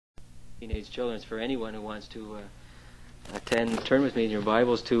teenage children. It's for anyone who wants to attend. Turn with me in your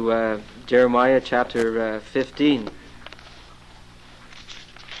Bibles to Jeremiah chapter 15.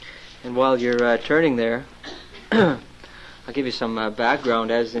 And while you're turning there, I'll give you some background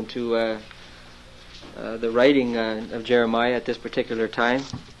as into the writing of Jeremiah at this particular time.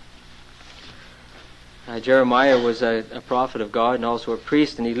 Jeremiah was a prophet of God and also a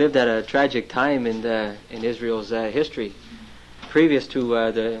priest, and he lived at a tragic time in Israel's history. Previous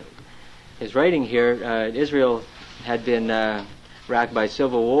to his writing here, Israel had been racked by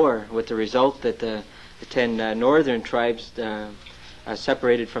civil war, with the result that the 10 northern tribes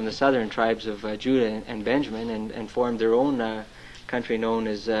separated from the southern tribes of Judah and Benjamin and formed their own country known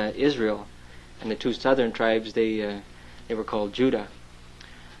as Israel. And the two southern tribes, they were called Judah.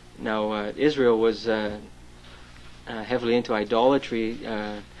 Now, Israel was heavily into idolatry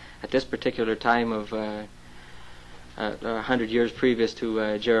at this particular time of 100 years previous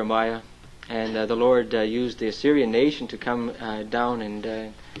to Jeremiah, and the Lord used the Assyrian nation to come down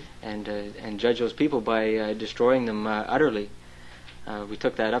and judge those people by destroying them utterly. We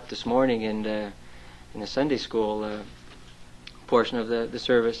took that up this morning in the Sunday school portion of the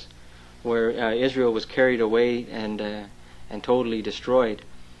service, where Israel was carried away and totally destroyed.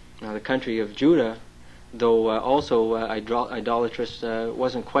 Now, the country of Judah, though also idolatrous,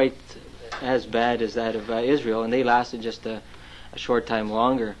 wasn't quite as bad as that of Israel, and they lasted just a short time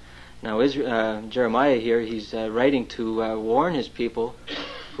longer. Now, Jeremiah here, he's writing to warn his people,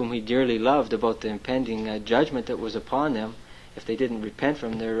 whom he dearly loved, about the impending judgment that was upon them if they didn't repent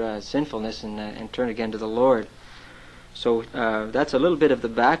from their sinfulness and turn again to the Lord. So that's a little bit of the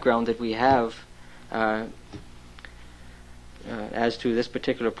background that we have as to this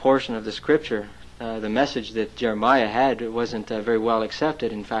particular portion of the Scripture. The message that Jeremiah had wasn't very well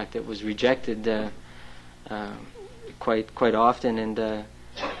accepted. In fact, it was rejected quite often, and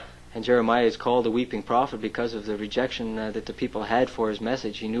Jeremiah is called a weeping prophet because of the rejection that the people had for his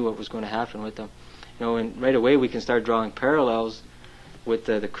message. He knew what was going to happen with them. And right away we can start drawing parallels with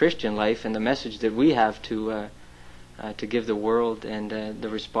the Christian life and the message that we have to give the world, and the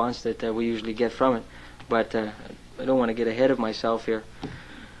response that we usually get from it. But I don't want to get ahead of myself here.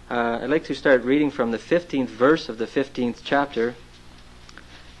 I'd like to start reading from the 15th verse of the 15th chapter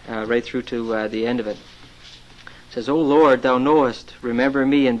right through to the end of it. It says, O Lord, thou knowest, remember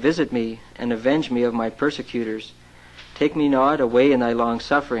me and visit me, and avenge me of my persecutors. Take me not away in thy long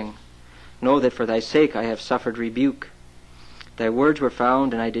suffering. Know that for thy sake I have suffered rebuke. Thy words were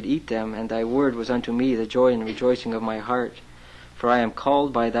found, and I did eat them, and thy word was unto me the joy and rejoicing of my heart. For I am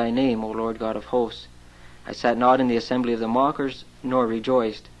called by thy name, O Lord God of hosts. I sat not in the assembly of the mockers, nor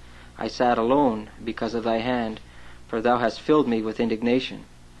rejoiced. I sat alone because of thy hand, for thou hast filled me with indignation.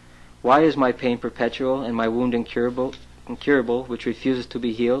 Why is my pain perpetual, and my wound incurable, which refuses to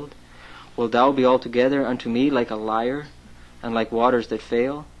be healed? Wilt thou be altogether unto me like a liar, and like waters that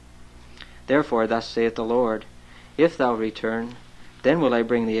fail? Therefore thus saith the Lord, If thou return, then will I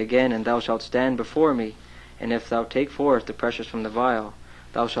bring thee again, and thou shalt stand before me. And if thou take forth the precious from the vial,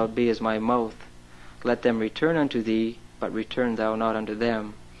 thou shalt be as my mouth. Let them return unto thee, but return thou not unto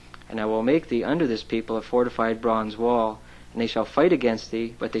them. And I will make thee unto this people a fortified bronze wall, and they shall fight against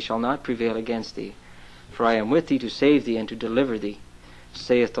thee, but they shall not prevail against thee. For I am with thee to save thee and to deliver thee,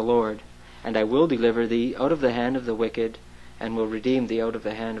 saith the Lord. And I will deliver thee out of the hand of the wicked, and will redeem thee out of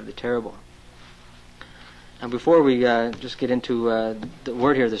the hand of the terrible. And before we just get into the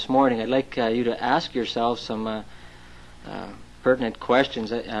word here this morning, I'd like you to ask yourselves some pertinent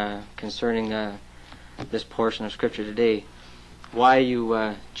questions concerning this portion of Scripture today. Why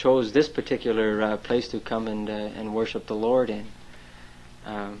you chose this particular place to come and worship the Lord in.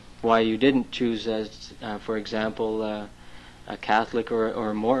 Why you didn't choose, as for example, a Catholic or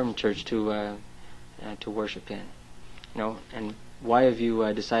a Mormon church to worship in. And why have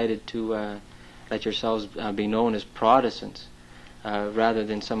you decided to let yourselves be known as Protestants rather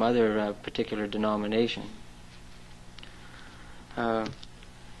than some other particular denomination?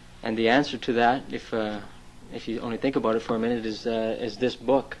 And the answer to that, if you only think about it for a minute, is this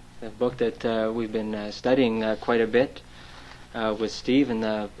book, the book that we've been studying quite a bit with Steve in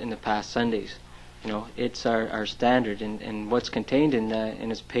the past Sundays. It's our standard, and what's contained in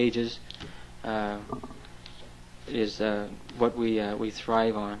its pages is what we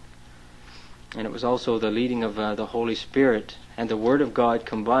thrive on. And it was also the leading of the Holy Spirit and the Word of God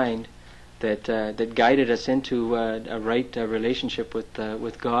combined that guided us into a right relationship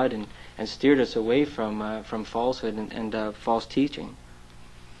with God and steered us away from falsehood and false teaching.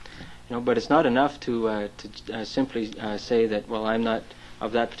 But it's not enough to simply say that, well, I'm not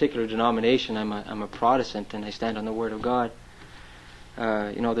of that particular denomination. I'm a Protestant and I stand on the Word of God.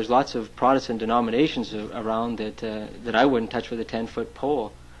 There's lots of Protestant denominations around that I wouldn't touch with a 10-foot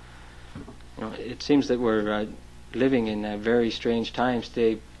pole. It seems that we're living in very strange times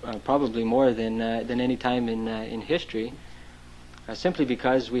today, probably more than any time in history, simply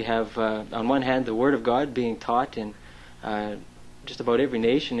because we have, on one hand, the Word of God being taught in just about every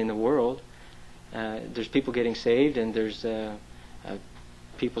nation in the world. There's people getting saved, and there's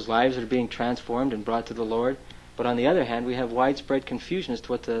people's lives that are being transformed and brought to the Lord. But on the other hand, we have widespread confusion as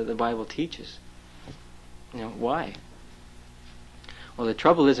to what the Bible teaches. Why? Well, the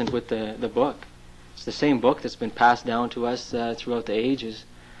trouble isn't with the book. It's the same book that's been passed down to us throughout the ages.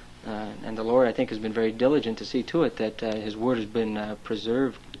 And the Lord, I think, has been very diligent to see to it that His Word has been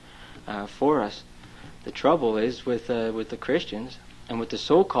preserved for us. The trouble is with the Christians and with the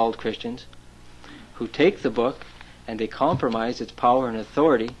so-called Christians who take the book and they compromise its power and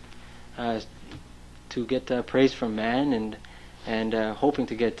authority to get praise from man and hoping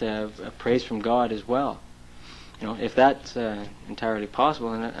to get praise from God as well. If that's entirely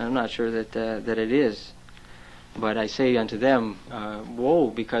possible, and I'm not sure that it is. But I say unto them, woe,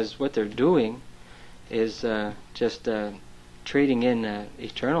 because what they're doing is just trading in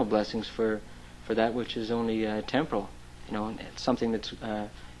eternal blessings for that which is only temporal. It's something that's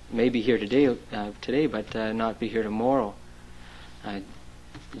may be here today, but not be here tomorrow.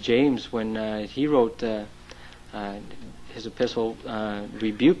 James, when he wrote his epistle,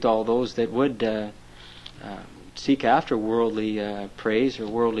 rebuked all those that would seek after worldly praise or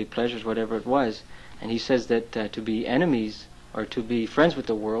worldly pleasures, whatever it was. And he says that to be enemies or to be friends with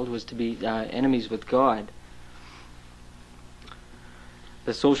the world was to be enemies with God.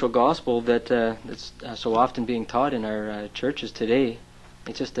 The social gospel that's so often being taught in our churches today,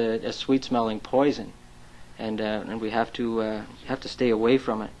 it's just a sweet-smelling poison, and we have to stay away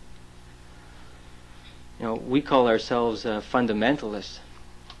from it. We call ourselves fundamentalists,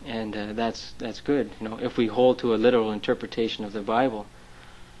 and that's good. If we hold to a literal interpretation of the Bible.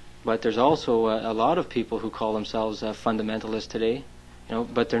 But there's also a lot of people who call themselves fundamentalists today,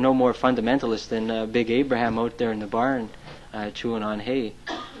 but they're no more fundamentalists than Big Abraham out there in the barn chewing on hay.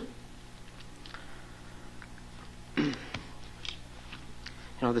 The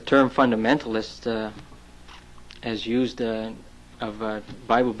term fundamentalist, as used of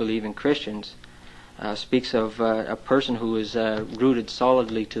Bible-believing Christians, speaks of a person who is rooted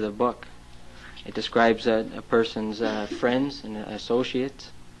solidly to the book. It describes a person's friends and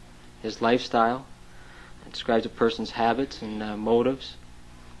associates, his lifestyle. It describes a person's habits and motives.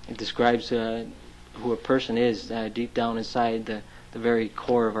 It describes who a person is deep down inside the very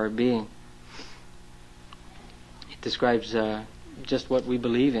core of our being. It describes just what we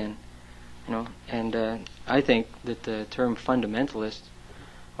believe in, and I think that the term fundamentalist,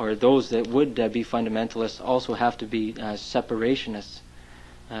 or those that would be fundamentalists, also have to be separationists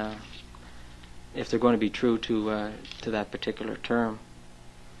if they're going to be true to that particular term.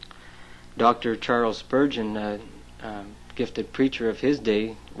 Dr. Charles Spurgeon, gifted preacher of his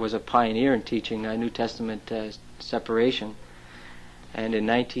day, was a pioneer in teaching New Testament separation. And in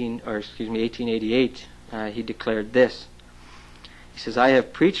 1888, he declared this. He says, "I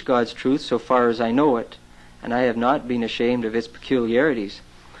have preached God's truth so far as I know it, and I have not been ashamed of its peculiarities.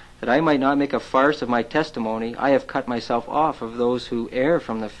 That I might not make a farce of my testimony, I have cut myself off of those who err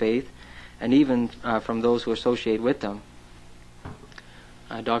from the faith, and even from those who associate with them."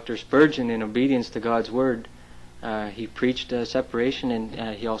 Dr. Spurgeon, in obedience to God's Word, he preached separation,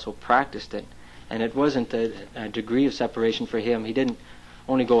 and he also practiced it. And it wasn't a degree of separation for him. He didn't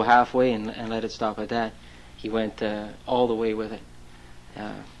only go halfway and let it stop at that. He went all the way with it.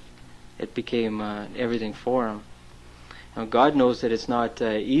 It became everything for him. Now, God knows that it's not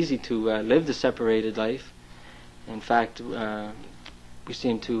easy to live the separated life. In fact, we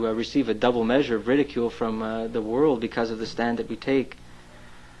seem to receive a double measure of ridicule from the world because of the stand that we take.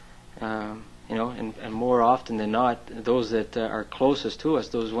 And more often than not, those that are closest to us,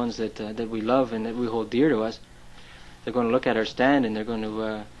 those ones that we love and that we hold dear to us, they're going to look at our stand and they're going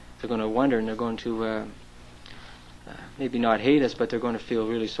to wonder, and they're going to maybe not hate us, but they're going to feel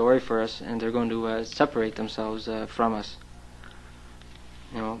really sorry for us, and they're going to separate themselves from us.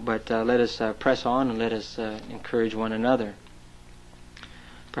 But let us press on and let us encourage one another.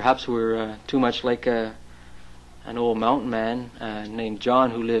 Perhaps we're too much like an old mountain man named John,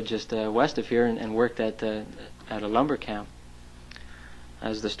 who lived just west of here and worked at a lumber camp.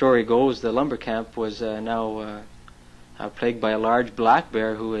 As the story goes, the lumber camp was now plagued by a large black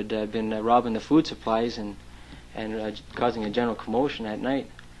bear who had been robbing the food supplies and causing a general commotion at night.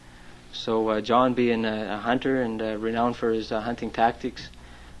 So John, being a hunter and renowned for his hunting tactics,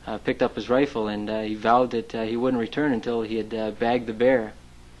 picked up his rifle, and he vowed that he wouldn't return until he had bagged the bear.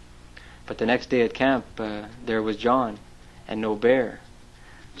 But the next day at camp, there was John, and no bear.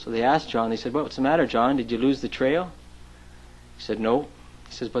 So they asked John, they said, "What's the matter, John? Did you lose the trail?" He said, "No."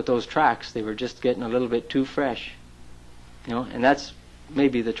 He says, "But those tracks, they were just getting a little bit too fresh." And that's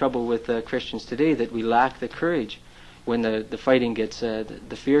maybe the trouble with Christians today, that we lack the courage when the fighting gets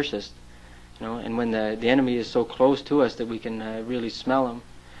the fiercest. And when the enemy is so close to us that we can really smell him,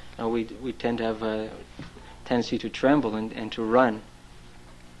 we tend to have a tendency to tremble and to run.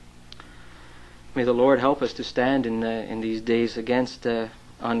 May the Lord help us to stand in these days against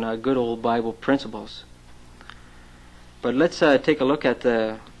on good old Bible principles. But let's take a look at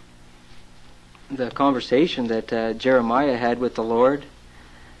the conversation that Jeremiah had with the Lord,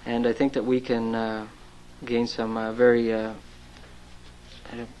 and I think that we can gain some very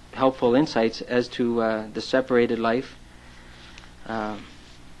helpful insights as to the separated life.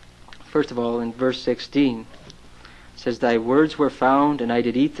 First of all, in verse 16, it says, "Thy words were found, and I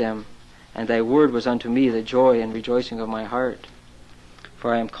did eat them, and thy word was unto me the joy and rejoicing of my heart.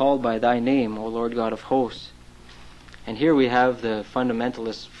 For I am called by thy name, O Lord God of hosts." And here we have the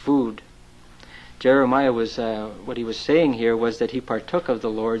fundamentalist food. Jeremiah was, what he was saying here was that he partook of the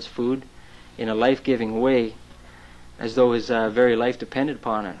Lord's food in a life-giving way, as though his very life depended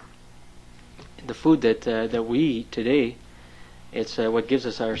upon it. The food that we eat today, it's what gives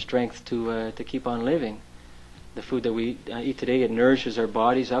us our strength to keep on living. The food that we eat today, it nourishes our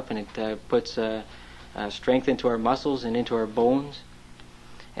bodies up, and it puts strength into our muscles and into our bones.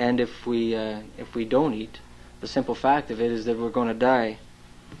 And if we don't eat, the simple fact of it is that we're going to die.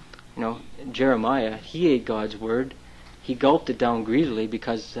 Jeremiah, he ate God's word. He gulped it down greedily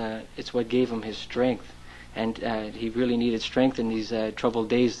because it's what gave him his strength, and he really needed strength in these troubled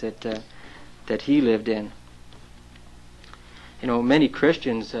days that he lived in. Many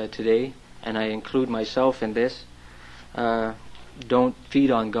Christians today, and I include myself in this, don't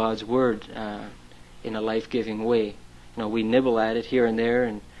feed on God's word in a life-giving way. We nibble at it here and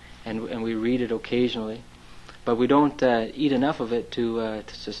there, and we read it occasionally, but we don't eat enough of it to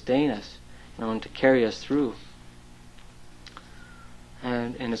sustain us, and to carry us through.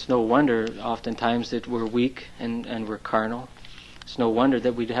 And it's no wonder oftentimes that we're weak and we're carnal. It's no wonder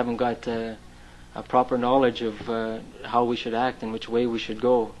that we haven't got a proper knowledge of how we should act and which way we should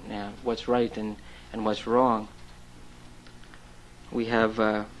go, what's right and what's wrong. We have,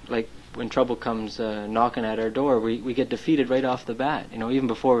 like when trouble comes knocking at our door, we get defeated right off the bat, even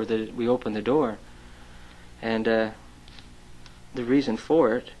before we open the door. And the reason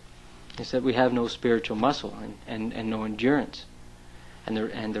for it is that we have no spiritual muscle and no endurance. And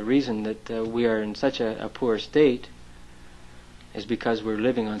the reason that we are in such a poor state is because we're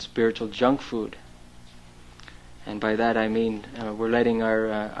living on spiritual junk food. And by that I mean we're letting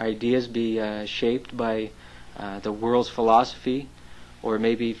our ideas be shaped by the world's philosophy, or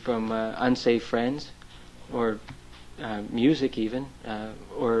maybe from unsafe friends, or music even,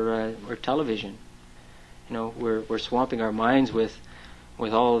 or television. We're swamping our minds with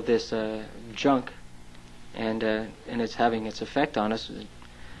all of this junk, and it's having its effect on us,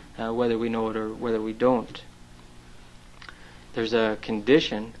 whether we know it or whether we don't. There's a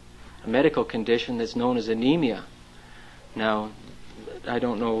medical condition that's known as anemia. Now, I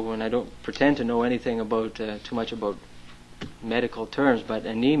don't know, and I don't pretend to know anything about too much about medical terms, but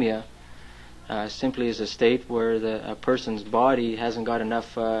anemia simply is a state where a person's body hasn't got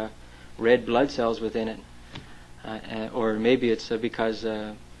enough red blood cells within it, or maybe it's because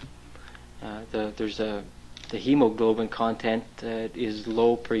the hemoglobin content is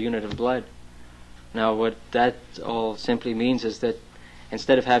low per unit of blood. Now, what that all simply means is that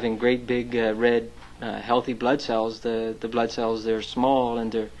instead of having great big red healthy blood cells, the blood cells, they're small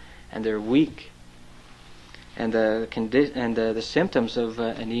and they're weak. And the symptoms of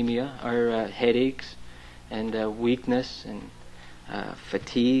anemia are headaches and weakness and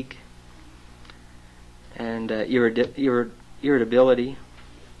fatigue and irritability.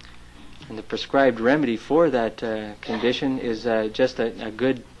 And the prescribed remedy for that condition is just a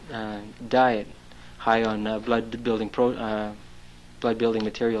good diet, high on blood building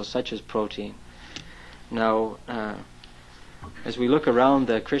materials such as protein. Now, as we look around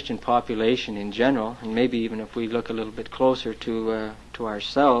the Christian population in general, and maybe even if we look a little bit closer to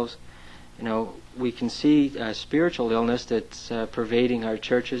ourselves, we can see spiritual illness that's pervading our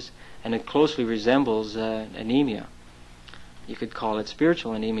churches, and it closely resembles anemia. You could call it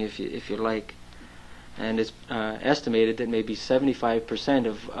spiritual anemia if you like. And it's estimated that maybe 75%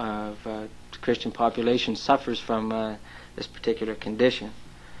 of the Christian population suffers from this particular condition.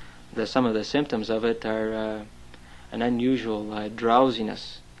 Some of the symptoms of it are an unusual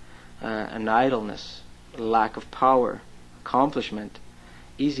drowsiness, an idleness, lack of power, accomplishment,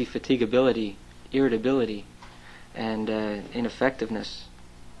 easy fatigability, irritability, and ineffectiveness.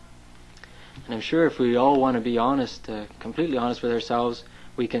 And I'm sure if we all want to be honest, completely honest with ourselves,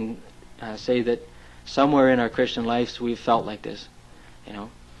 we can say that somewhere in our Christian lives we've felt like this,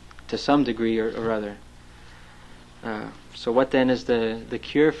 to some degree or other. So what then is the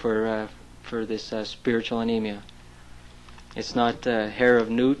cure for this spiritual anemia? It's not hair of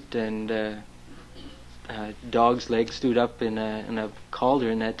newt and dog's legs stewed up in a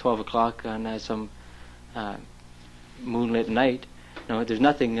cauldron at 12 o'clock on some moonlit night. No, there's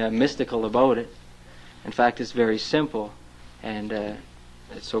nothing mystical about it. In fact, it's very simple, and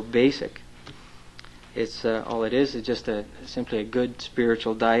it's so basic. It's all it is just simply a good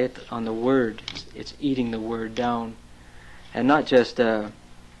spiritual diet on the Word. It's eating the Word down, and not just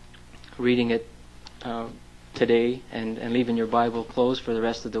reading it today and leaving your Bible closed for the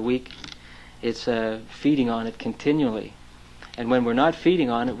rest of the week. It's feeding on it continually. And when we're not feeding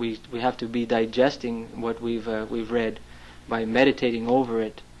on it, we have to be digesting what we've read by meditating over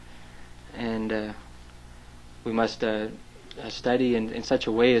it, and we must study in such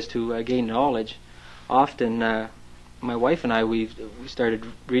a way as to gain knowledge. Often, my wife and I, we started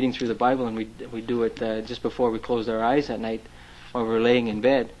reading through the Bible, and we do it just before we closed our eyes at night while we're laying in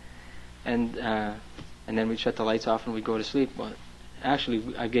bed, and then we'd shut the lights off and we'd go to sleep. Well,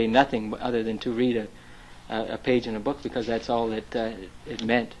 actually, I gained nothing other than to read a page in a book, because that's all that it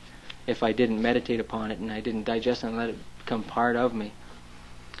meant if I didn't meditate upon it and I didn't digest it and let it become part of me.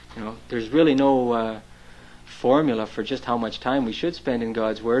 There's really no formula for just how much time we should spend in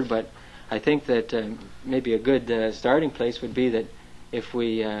God's Word, but I think that maybe a good starting place would be that if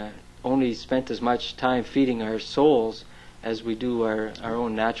we only spent as much time feeding our souls as we do our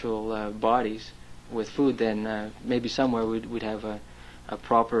own natural bodies with food, then maybe somewhere we'd have a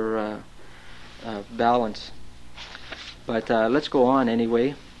proper balance. But let's go on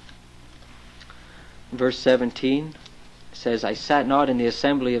anyway. Verse 17 says, I sat not in the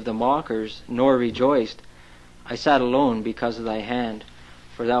assembly of the mockers, nor rejoiced. I sat alone because of thy hand,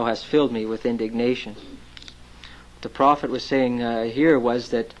 for thou hast filled me with indignation. What the prophet was saying here was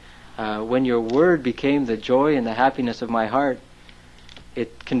that when your word became the joy and the happiness of my heart,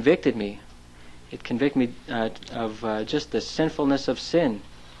 it convicted me. It convicted me of just the sinfulness of sin.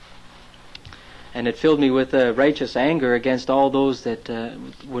 And it filled me with righteous anger against all those that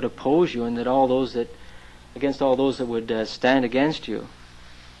would oppose you, and against all those that would stand against you.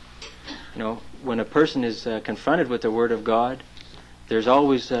 When a person is confronted with the Word of God, there's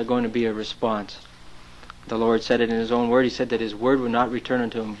always going to be a response. The Lord said it in His own Word. He said that His Word would not return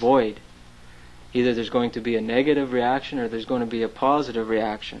unto Him void. Either there's going to be a negative reaction or there's going to be a positive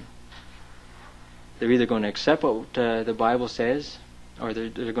reaction. They're either going to accept what the Bible says, or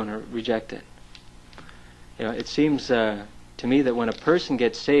they're going to reject it. It seems to me that when a person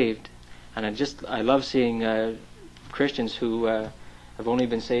gets saved, and I love seeing Christians who have only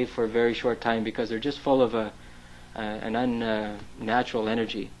been saved for a very short time, because they're just full of an unnatural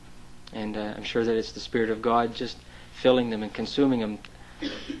energy, and I'm sure that it's the Spirit of God just filling them and consuming them,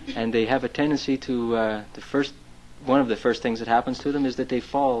 and they have a tendency to one of the first things that happens to them is that they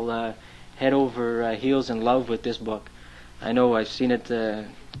fall head over heels in love with this book. I know I've seen it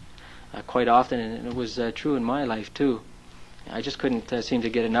quite often, and it was true in my life too. I just couldn't seem to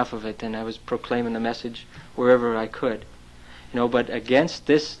get enough of it, and I was proclaiming the message wherever I could. But against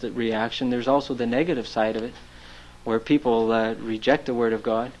this reaction, there's also the negative side of it, where people reject the Word of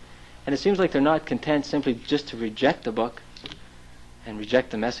God, and it seems like they're not content simply just to reject the book and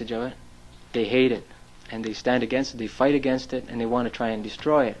reject the message of it. They hate it, and they stand against it, they fight against it, and they want to try and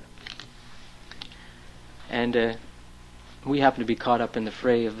destroy it. And we happen to be caught up in the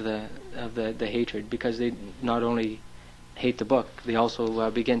fray of the hatred, because they not only hate the book, they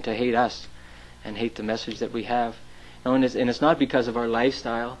also begin to hate us and hate the message that we have. And it's not because of our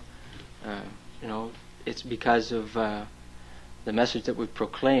lifestyle. It's because of the message that we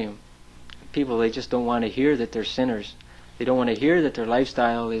proclaim. People, they just don't want to hear that they're sinners. They don't want to hear that their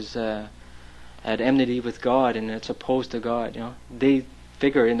lifestyle is at enmity with God and it's opposed to God. They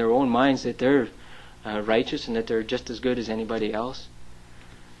figure in their own minds that they're righteous and that they're just as good as anybody else.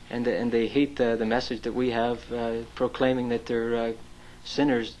 And they hate the message that we have proclaiming that they're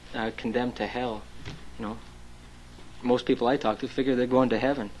sinners condemned to hell. Most people I talk to figure they're going to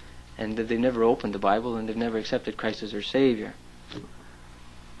heaven, and that they've never opened the Bible and they've never accepted Christ as their Savior.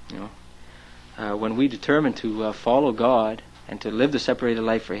 When we determine to follow God and to live the separated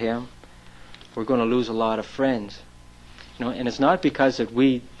life for Him, we're going to lose a lot of friends. And it's not because that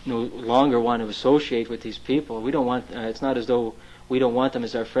we no longer want to associate with these people. We don't want. It's not as though we don't want them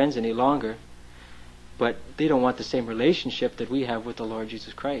as our friends any longer, but they don't want the same relationship that we have with the Lord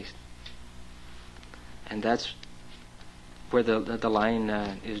Jesus Christ. And that's where the line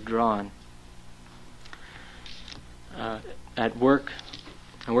is drawn. At work,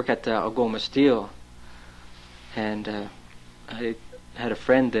 I work at Algoma Steel, and I had a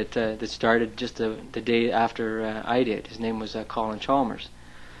friend that started just the day after I did. His name was Colin Chalmers,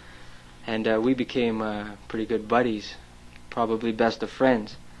 and we became pretty good buddies, probably best of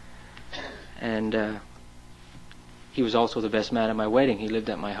friends. And he was also the best man at my wedding. He lived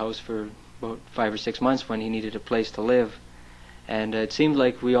at my house for about 5 or 6 months when he needed a place to live, and it seemed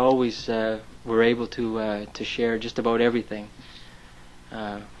like we always were able to share just about everything.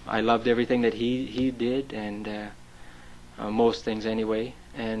 I loved everything that he did, and most things anyway,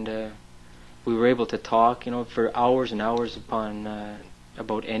 and we were able to talk, for hours and hours upon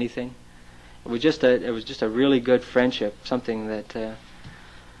about anything. It was just a really good friendship, something that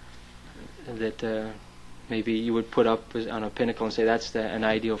maybe you would put up on a pinnacle and say that's an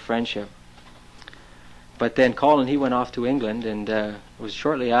ideal friendship. But then Colin, he went off to England, and it was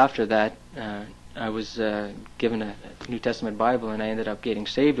shortly after that I was given a New Testament Bible, and I ended up getting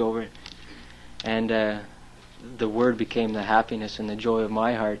saved over it. And the Word became the happiness and the joy of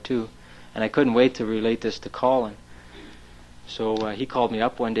my heart too. And I couldn't wait to relate this to Colin. So he called me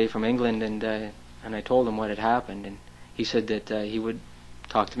up one day from England, and I told him what had happened, and he said that he would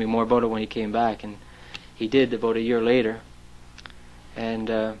talk to me more about it when he came back, and he did about a year later.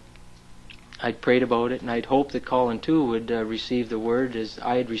 And I'd prayed about it, and I'd hoped that Colin too would receive the Word as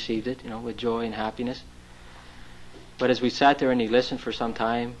I had received it, with joy and happiness. But as we sat there and he listened for some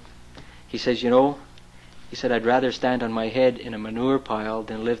time, he says, he said, I'd rather stand on my head in a manure pile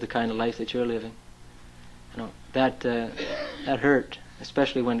than live the kind of life that you're living. That hurt,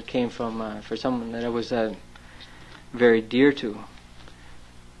 especially when it came from for someone that I was very dear to.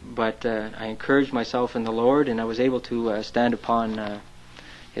 But I encouraged myself in the Lord, and I was able to stand upon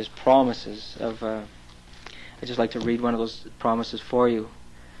His promises. I'd just like to read one of those promises for you.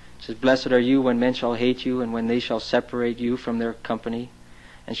 It says, Blessed are you when men shall hate you, and when they shall separate you from their company,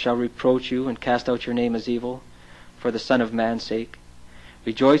 and shall reproach you, and cast out your name as evil, for the Son of Man's sake.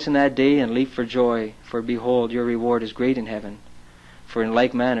 Rejoice in that day, and leap for joy, for behold, your reward is great in heaven. For in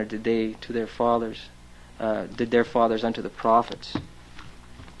like manner did their fathers unto the prophets.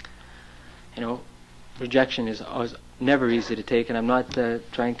 Rejection is never easy to take, and I'm not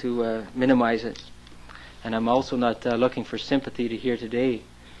trying to minimize it. And I'm also not looking for sympathy to hear today,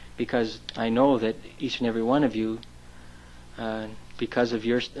 because I know that each and every one of you, because of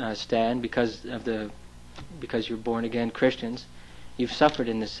your stand, because you're born again Christians, you've suffered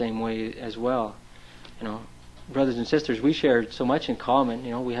in the same way as well. Brothers and sisters, we share so much in common.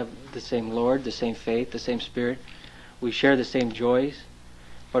 We have the same Lord, the same faith, the same Spirit. We share the same joys,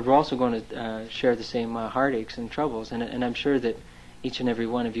 but we're also going to share the same heartaches and troubles. And I'm sure that each and every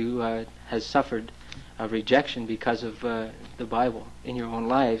one of you has suffered rejection because of the Bible in your own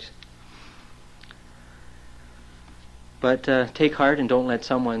lives. But take heart and don't let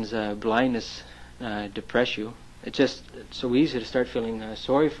someone's blindness depress you. It's just so easy to start feeling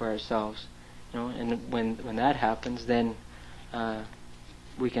sorry for ourselves, and when that happens, then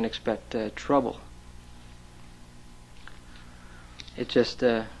we can expect trouble. It's just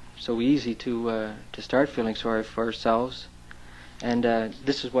so easy to start feeling sorry for ourselves, and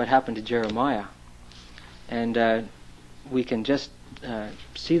this is what happened to Jeremiah, and we can just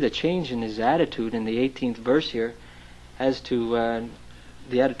see the change in his attitude in the 18th verse here, as to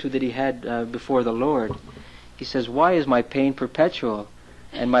the attitude that he had before the Lord. He says, Why is my pain perpetual,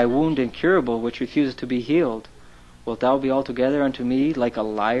 and my wound incurable, which refuses to be healed? Wilt thou be altogether unto me like a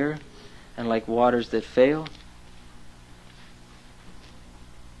liar, and like waters that fail?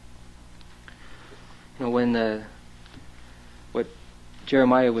 What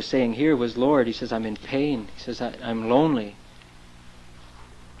Jeremiah was saying here was, Lord, he says, I'm in pain. He says, I'm lonely.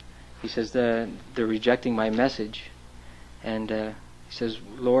 He says, they're rejecting my message. And he says,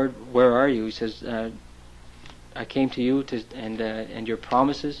 Lord, where are you? He says, I came to you and your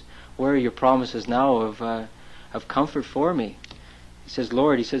promises. Where are your promises now of comfort for me? He says,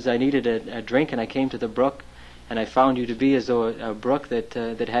 Lord, he says, I needed a drink, and I came to the brook, and I found you to be as though a brook that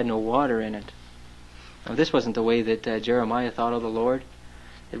had no water in it. Now, this wasn't the way that Jeremiah thought of the Lord.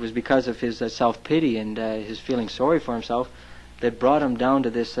 It was because of his self-pity and his feeling sorry for himself that brought him down to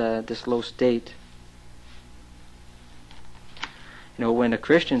this low state. When a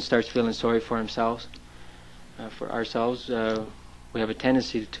Christian starts feeling sorry for himself, for ourselves, we have a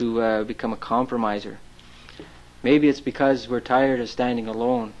tendency to become a compromiser. Maybe it's because we're tired of standing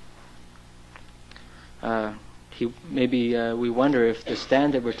alone. we wonder if the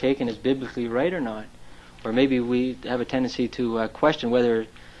stand that we're taking is biblically right or not, or maybe we have a tendency to question whether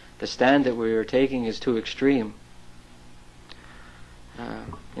the stand that we're taking is too extreme.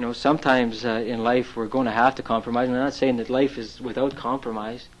 Sometimes in life we're going to have to compromise. I'm not saying that life is without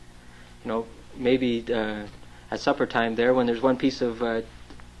compromise. Maybe at supper time there, when there's one piece of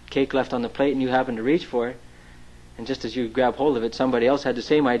cake left on the plate and you happen to reach for it, and just as you grab hold of it, somebody else had the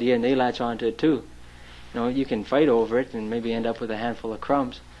same idea and they latch onto it too. You can fight over it and maybe end up with a handful of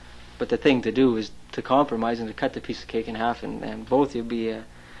crumbs. But the thing to do is to compromise and to cut the piece of cake in half, and both you'll be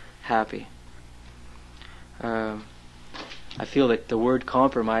happy. I feel that the word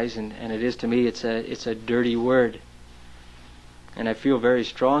compromise, and it is to me, it's a dirty word. And I feel very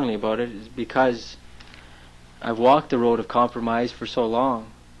strongly about it because I've walked the road of compromise for so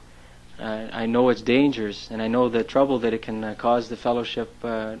long. I know its dangers, and I know the trouble that it can cause the fellowship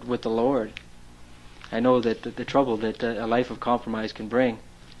with the Lord. I know that the trouble that a life of compromise can bring.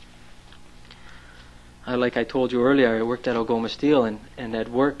 Like I told you earlier, I worked at Algoma Steel, and at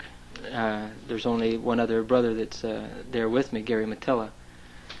work there's only one other brother that's there with me, Gary Matilla,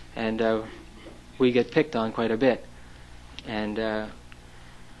 and we get picked on quite a bit. And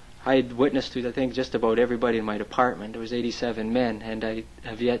I had witnessed to, I think, just about everybody in my department. There was 87 men, and I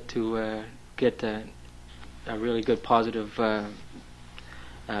have yet to get a really good positive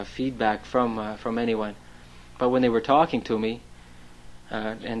feedback from anyone. But when they were talking to me,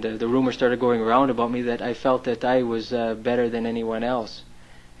 and the rumor started going around about me that I felt that I was better than anyone else,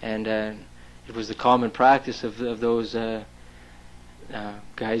 and it was the common practice of those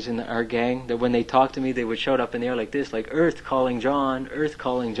guys in our gang that when they talked to me, they would shout up in the air like this, like "Earth calling John, Earth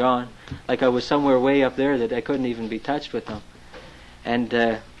calling John," like I was somewhere way up there that I couldn't even be touched with them, and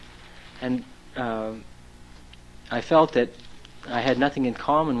I felt that I had nothing in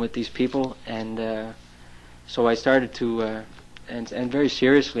common with these people, and so I started to, and very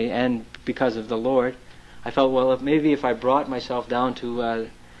seriously, and because of the Lord, I felt, well, maybe if I brought myself down to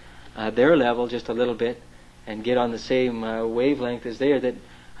their level just a little bit, and get on the same wavelength as they are, that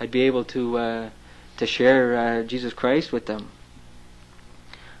I'd be able to share Jesus Christ with them.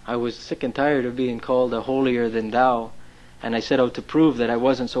 I was sick and tired of being called a holier than thou, and I set out to prove that I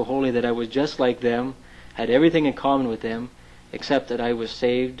wasn't so holy, that I was just like them, had everything in common with them, except that I was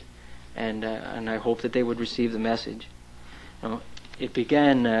saved, and I hoped that they would receive the message. It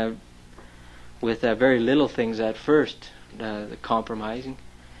began with very little things at first, the compromising.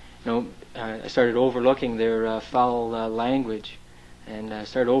 I started overlooking their foul language, and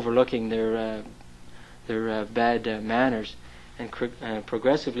started overlooking their bad manners, and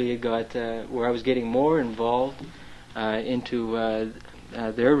progressively it got where I was getting more involved into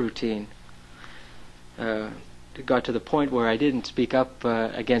their routine. It got to the point where I didn't speak up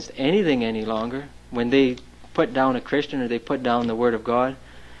against anything any longer. When they put down a Christian or they put down the Word of God,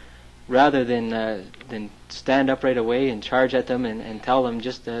 rather than stand up right away and charge at them and tell them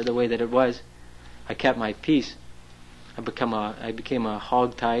just the way that it was, I kept my peace. I became a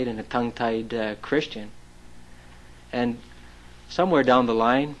hog-tied and a tongue-tied Christian. And somewhere down the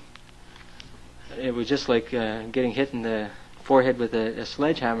line, it was just like getting hit in the forehead with a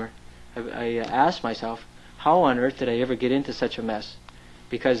sledgehammer. I asked myself, how on earth did I ever get into such a mess?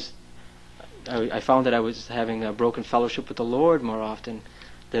 Because I found that I was having a broken fellowship with the Lord more often,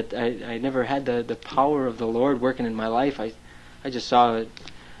 that I never had the power of the Lord working in my life. I just saw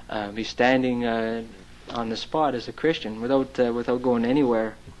me standing on the spot as a Christian without going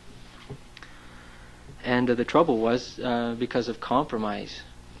anywhere. And the trouble was because of compromise.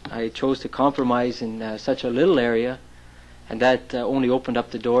 I chose to compromise in such a little area, and that only opened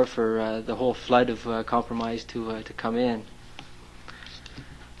up the door for the whole flood of compromise to come in.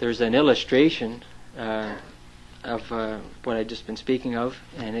 There's an illustration of what I've just been speaking of,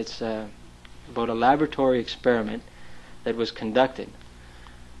 and it's about a laboratory experiment that was conducted.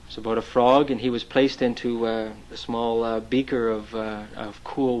 It's about a frog, and he was placed into a small beaker of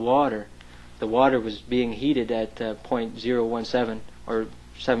cool water. The water was being heated at 0.017 or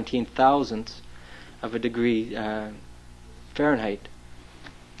 17 thousandths of a degree Fahrenheit.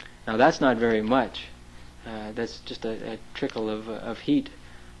 Now that's not very much. That's just a trickle of heat.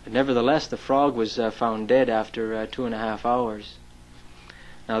 But nevertheless, the frog was found dead after 2.5 hours.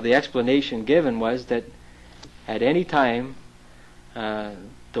 Now the explanation given was that at any time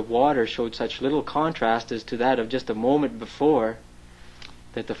the water showed such little contrast as to that of just a moment before,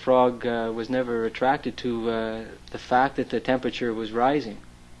 that the frog was never attracted to the fact that the temperature was rising.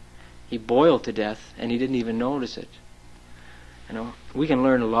 He boiled to death, and he didn't even notice it. We can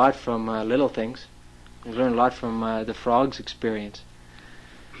learn a lot from little things. We learn a lot from the frog's experience.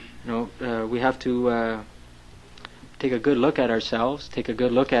 We have to take a good look at ourselves, take a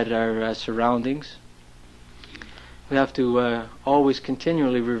good look at our surroundings. We have to always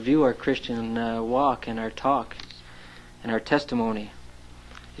continually review our Christian walk and our talk and our testimony.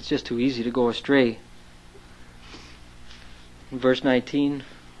 It's just too easy to go astray. In verse 19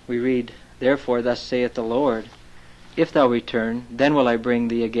 we read, "Therefore thus saith the Lord, if thou return, then will I bring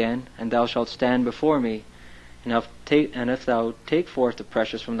thee again, and thou shalt stand before me. And if thou take forth the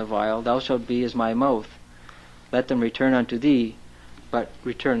precious from the vial, thou shalt be as my mouth. Let them return unto thee, but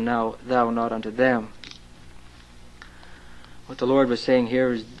return now thou not unto them." What the Lord was saying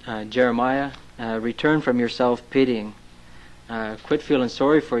here is, Jeremiah, return from your self-pitying. Quit feeling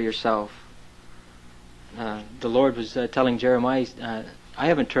sorry for yourself. The Lord was telling Jeremiah, I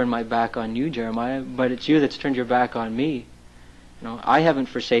haven't turned my back on you, Jeremiah, but it's you that's turned your back on me. I haven't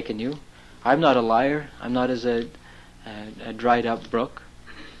forsaken you. I'm not a liar. I'm not as a dried up brook.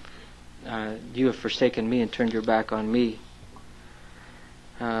 You have forsaken me and turned your back on me.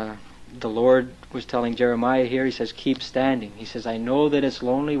 The Lord was telling Jeremiah here, he says, keep standing. He says, I know that it's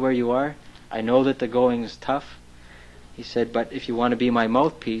lonely where you are. I know that the going is tough. He said, but if you want to be my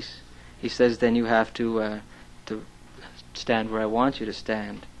mouthpiece, he says, then you have to stand where I want you to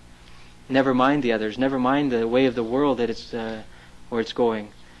stand. Never mind the others. Never mind the way of the world that it's where it's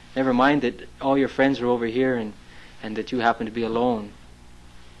going. Never mind that all your friends are over here and that you happen to be alone.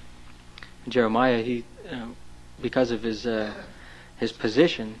 And Jeremiah, he because of his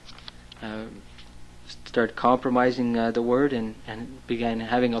position, started compromising the word and began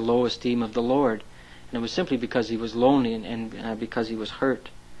having a low esteem of the Lord. And it was simply because he was lonely and because he was hurt.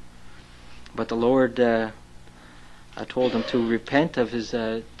 But the Lord told him to repent of his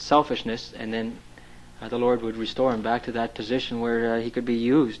selfishness, and then the Lord would restore him back to that position where he could be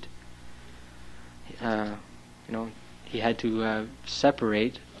used. He had to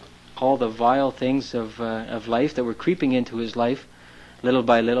separate all the vile things of life that were creeping into his life, little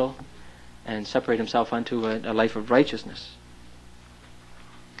by little, and separate himself unto a life of righteousness.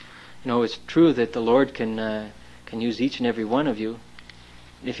 It's true that the Lord can use each and every one of you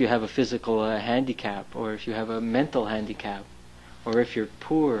if you have a physical handicap, or if you have a mental handicap, or if you're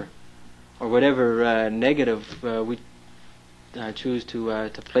poor, or whatever negative we choose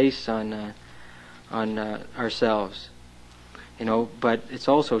to place on ourselves. But it's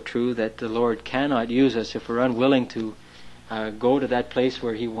also true that the Lord cannot use us if we're unwilling to go to that place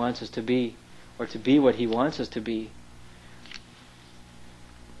where He wants us to be, or to be what He wants us to be,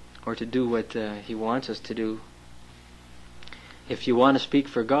 or to do what He wants us to do. If you want to speak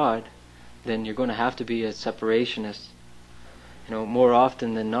for God, then you're going to have to be a separationist. More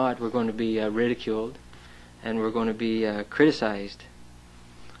often than not, we're going to be ridiculed, and we're going to be criticized.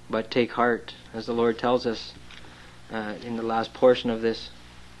 But take heart, as the Lord tells us in the last portion of this.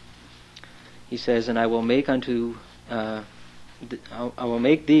 He says, "And I will make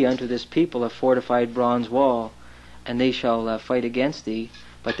thee unto this people a fortified bronze wall, and they shall fight against thee,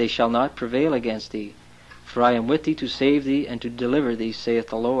 but they shall not prevail against thee. For I am with thee to save thee and to deliver thee, saith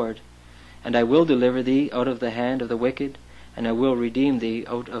the Lord. And I will deliver thee out of the hand of the wicked, and I will redeem thee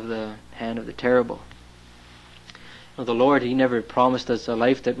out of the hand of the terrible." The Lord, He never promised us a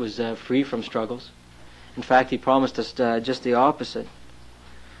life that was free from struggles. In fact, He promised us just the opposite.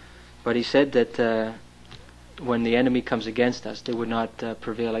 But He said that when the enemy comes against us, they would not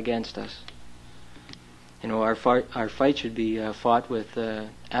prevail against us. Our fight should be fought with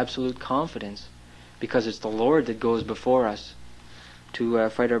absolute confidence, because it's the Lord that goes before us to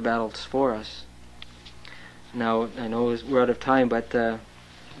fight our battles for us. Now, I know we're out of time, but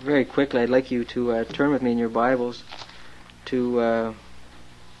very quickly I'd like you to turn with me in your Bibles to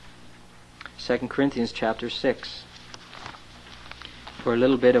 2 Corinthians chapter 6 for a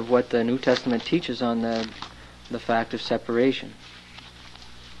little bit of what the New Testament teaches on the fact of separation.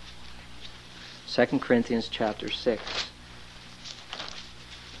 2 Corinthians chapter 6.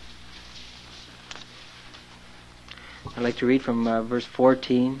 I'd like to read from verse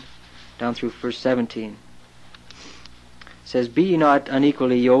 14 down through verse 17. It says, "Be ye not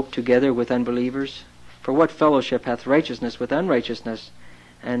unequally yoked together with unbelievers? For what fellowship hath righteousness with unrighteousness?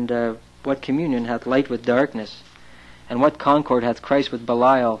 And what communion hath light with darkness? And what concord hath Christ with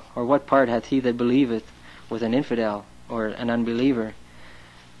Belial? Or what part hath he that believeth with an infidel, or an unbeliever?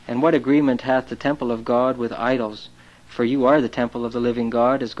 And what agreement hath the temple of God with idols? For you are the temple of the living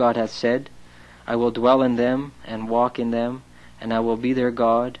God, as God hath said, I will dwell in them, and walk in them, and I will be their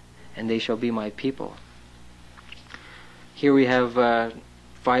God, and they shall be my people." Here we have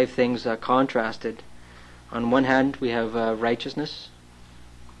 5 things contrasted. On one hand, we have righteousness,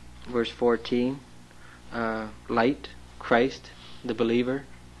 verse 14, light, Christ, the believer,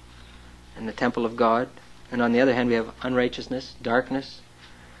 and the temple of God. And on the other hand, we have unrighteousness, darkness,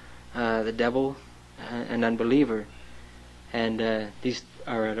 the devil, and unbeliever. And these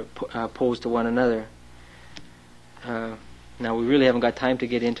are opposed to one another. Now, we really haven't got time to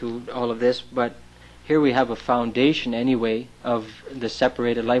get into all of this, but here we have a foundation anyway of the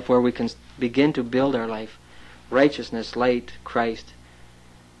separated life where we can begin to build our life. Righteousness, light, Christ,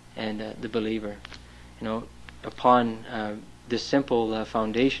 and the believer. Upon this simple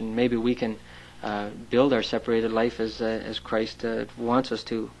foundation, maybe we can build our separated life as Christ wants us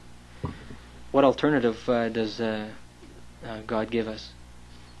to. What alternative does God give us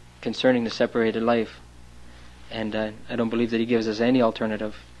concerning the separated life? And I don't believe that He gives us any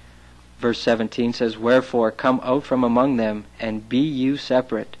alternative. Verse 17 says, "Wherefore come out from among them, and be you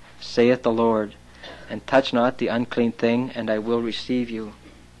separate, saith the Lord, and touch not the unclean thing, and I will receive you."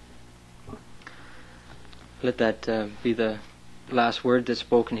 Let that be the last word that's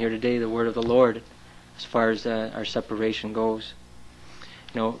spoken here today, the word of the Lord, as far as our separation goes.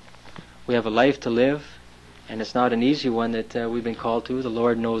 We have a life to live, and it's not an easy one that we've been called to. The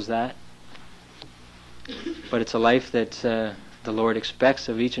Lord knows that. But it's a life that the Lord expects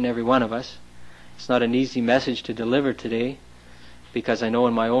of each and every one of us. It's not an easy message to deliver today, because I know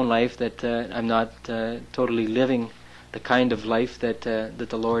in my own life that I'm not totally living the kind of life that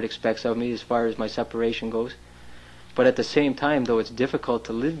the Lord expects of me as far as my separation goes. But at the same time, though it's difficult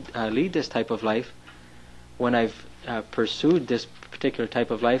to lead this type of life, when I've pursued this particular type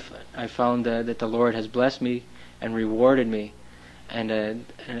of life, I found that the Lord has blessed me and rewarded me. And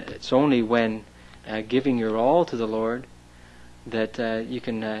it's only when giving your all to the Lord that you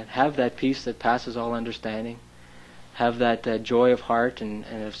can have that peace that passes all understanding, have that joy of heart and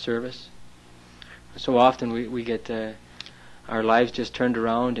of service. So often we get our lives just turned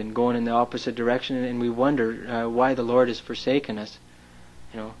around and going in the opposite direction, and we wonder why the Lord has forsaken us,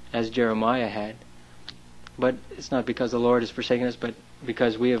 as Jeremiah had. But it's not because the Lord has forsaken us, but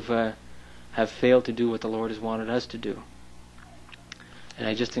because we have failed to do what the Lord has wanted us to do. And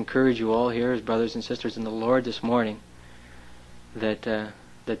I just encourage you all here as brothers and sisters in the Lord this morning that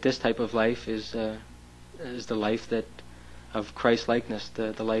this type of life is the life that of Christ-likeness,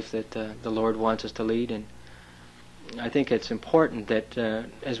 the life that the Lord wants us to lead. And I think it's important that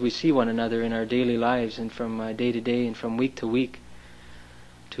as we see one another in our daily lives and from day to day and from week to week,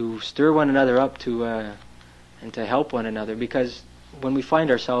 to stir one another up and to help one another, because when we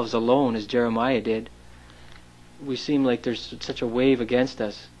find ourselves alone, as Jeremiah did, we seem like there's such a wave against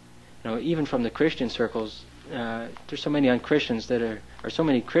us. Even from the Christian circles, there's so many Christians that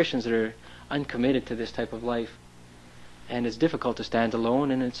are uncommitted to this type of life, and it's difficult to stand alone,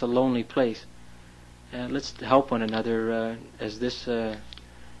 and it's a lonely place. Let's help one another as this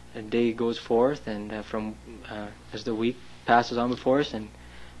day goes forth, and as the week passes on before us,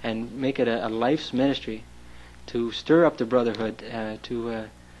 and make it a life's ministry to stir up the brotherhood to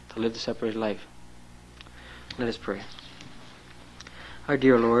live the separated life. Let us pray. Our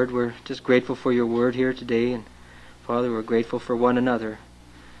dear Lord, we're just grateful for your word here today, and Father, we're grateful for one another.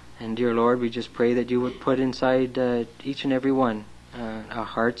 And dear Lord, we just pray that you would put inside each and every one a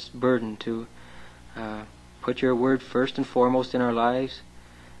heart's burden to put your word first and foremost in our lives,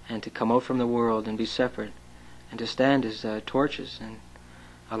 and to come out from the world and be separate, and to stand as torches and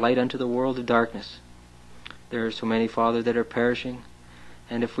a light unto the world of darkness. There are so many, Father, that are perishing,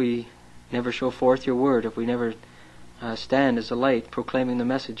 and if we never show forth your word, if we never stand as a light proclaiming the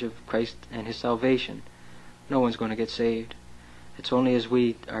message of Christ and his salvation, no one's going to get saved. It's only as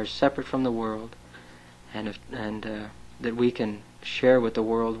we are separate from the world and that we can share with the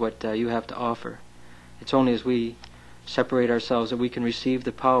world what you have to offer. It's only as we separate ourselves that we can receive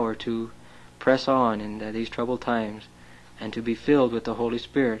the power to press on in these troubled times, and to be filled with the Holy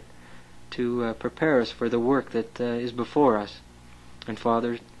Spirit to prepare us for the work that is before us. And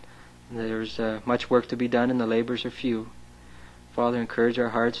Father, there's much work to be done, and the labors are few. Father, encourage our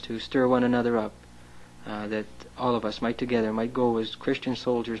hearts to stir one another up, that all of us might go as Christian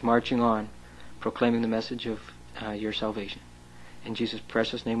soldiers marching on, proclaiming the message of your salvation. In Jesus'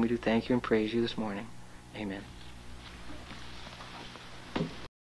 precious name we do thank you and praise you this morning. Amen.